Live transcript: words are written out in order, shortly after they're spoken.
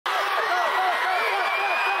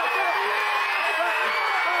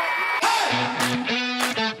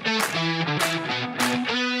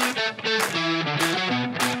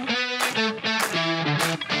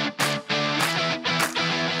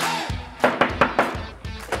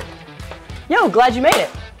Yo, glad you made it.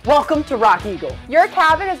 Welcome to Rock Eagle. Your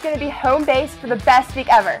cabin is going to be home base for the best week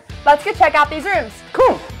ever. Let's go check out these rooms.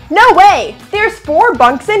 Cool. No way! There's 4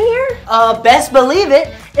 bunks in here? Best believe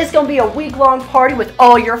it. It's gonna be a week-long party with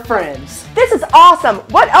all your friends. This is awesome.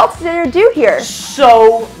 What else is there to do here?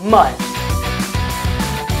 So much.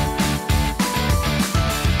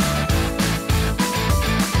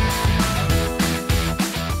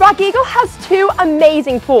 Rock Eagle has 2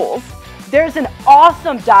 amazing pools. There's an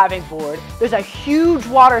awesome diving board, there's a huge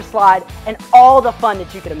water slide, and all the fun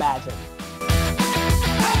that you can imagine.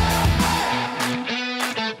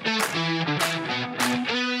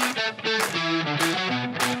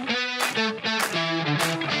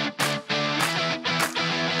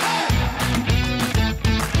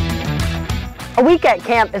 A week at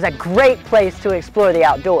camp is a great place to explore the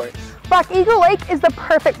outdoors. Rock Eagle Lake is the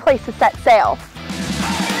perfect place to set sail.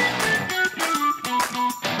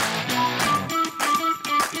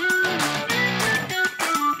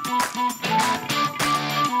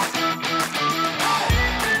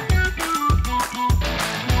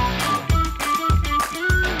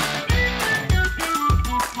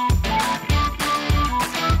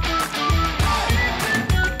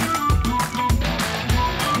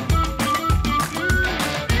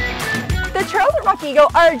 The trails at Rock Eagle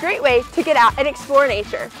are a great way to get out and explore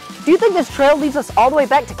nature. Do you think this trail leads us all the way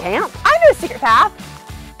back to camp? I know a secret path.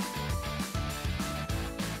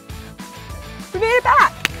 We made it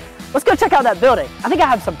back. Let's go check out that building. I think I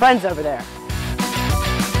have some friends over there.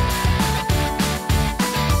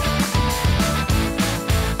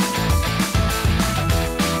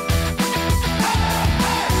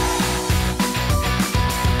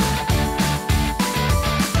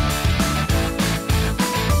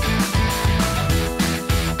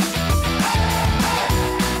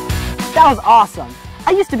 That was awesome.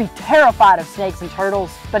 I used to be terrified of snakes and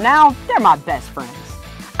turtles, but now they're my best friends.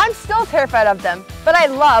 I'm still terrified of them, but I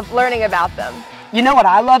love learning about them. You know what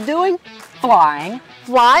I love doing? Flying.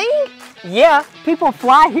 Flying? Yeah, people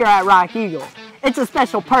fly here at Rock Eagle. It's a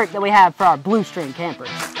special perk that we have for our Blue String campers.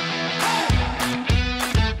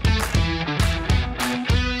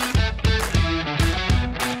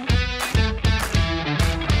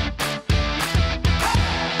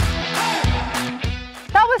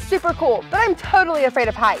 Super cool, but I'm totally afraid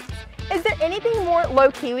of heights. Is there anything more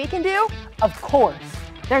low-key we can do? Of course.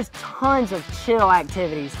 There's tons of chill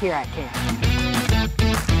activities here at camp.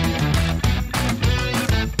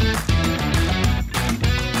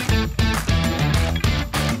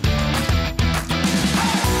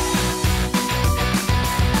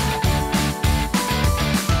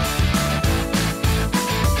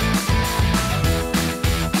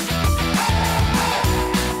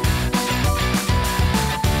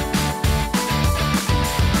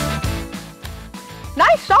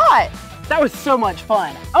 Nice shot! That was so much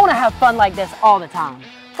fun. I want to have fun like this all the time.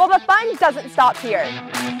 Well, the fun doesn't stop here.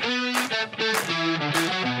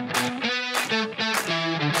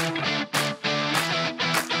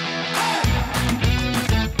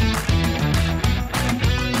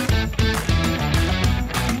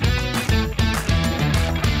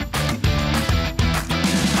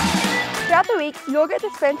 Throughout the week, you'll get to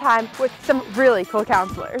spend time with some really cool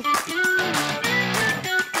counselors.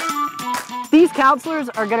 These counselors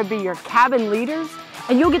are going to be your cabin leaders,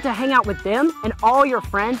 and you'll get to hang out with them and all your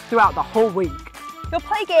friends throughout the whole week. You'll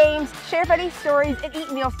play games, share funny stories, and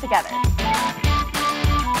eat meals together.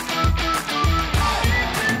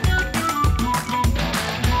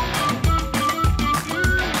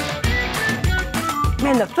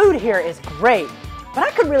 Man, the food here is great, but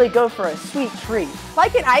I could really go for a sweet treat.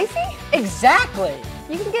 Like an icy? Exactly!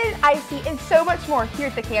 You can get an icy and so much more here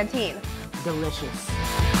at the canteen. Delicious.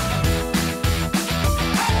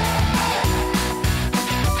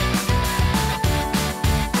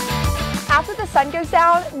 After the sun goes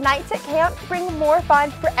down, nights at camp bring more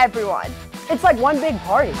fun for everyone. It's like one big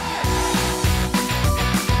party.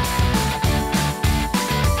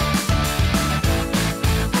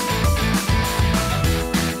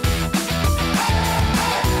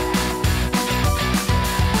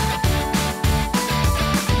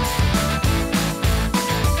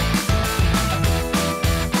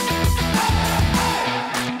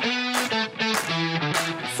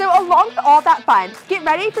 So along with all that fun, get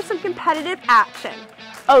ready for some competitive action.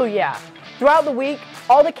 Oh yeah. Throughout the week,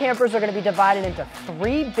 all the campers are going to be divided into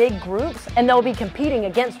 3 big groups, and they'll be competing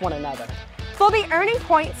against one another. They'll be earning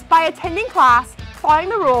points by attending class, following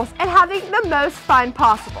the rules, and having the most fun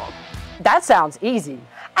possible. That sounds easy.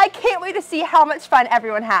 I can't wait to see how much fun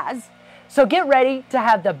everyone has. So get ready to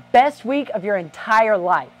have the best week of your entire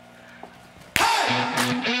life.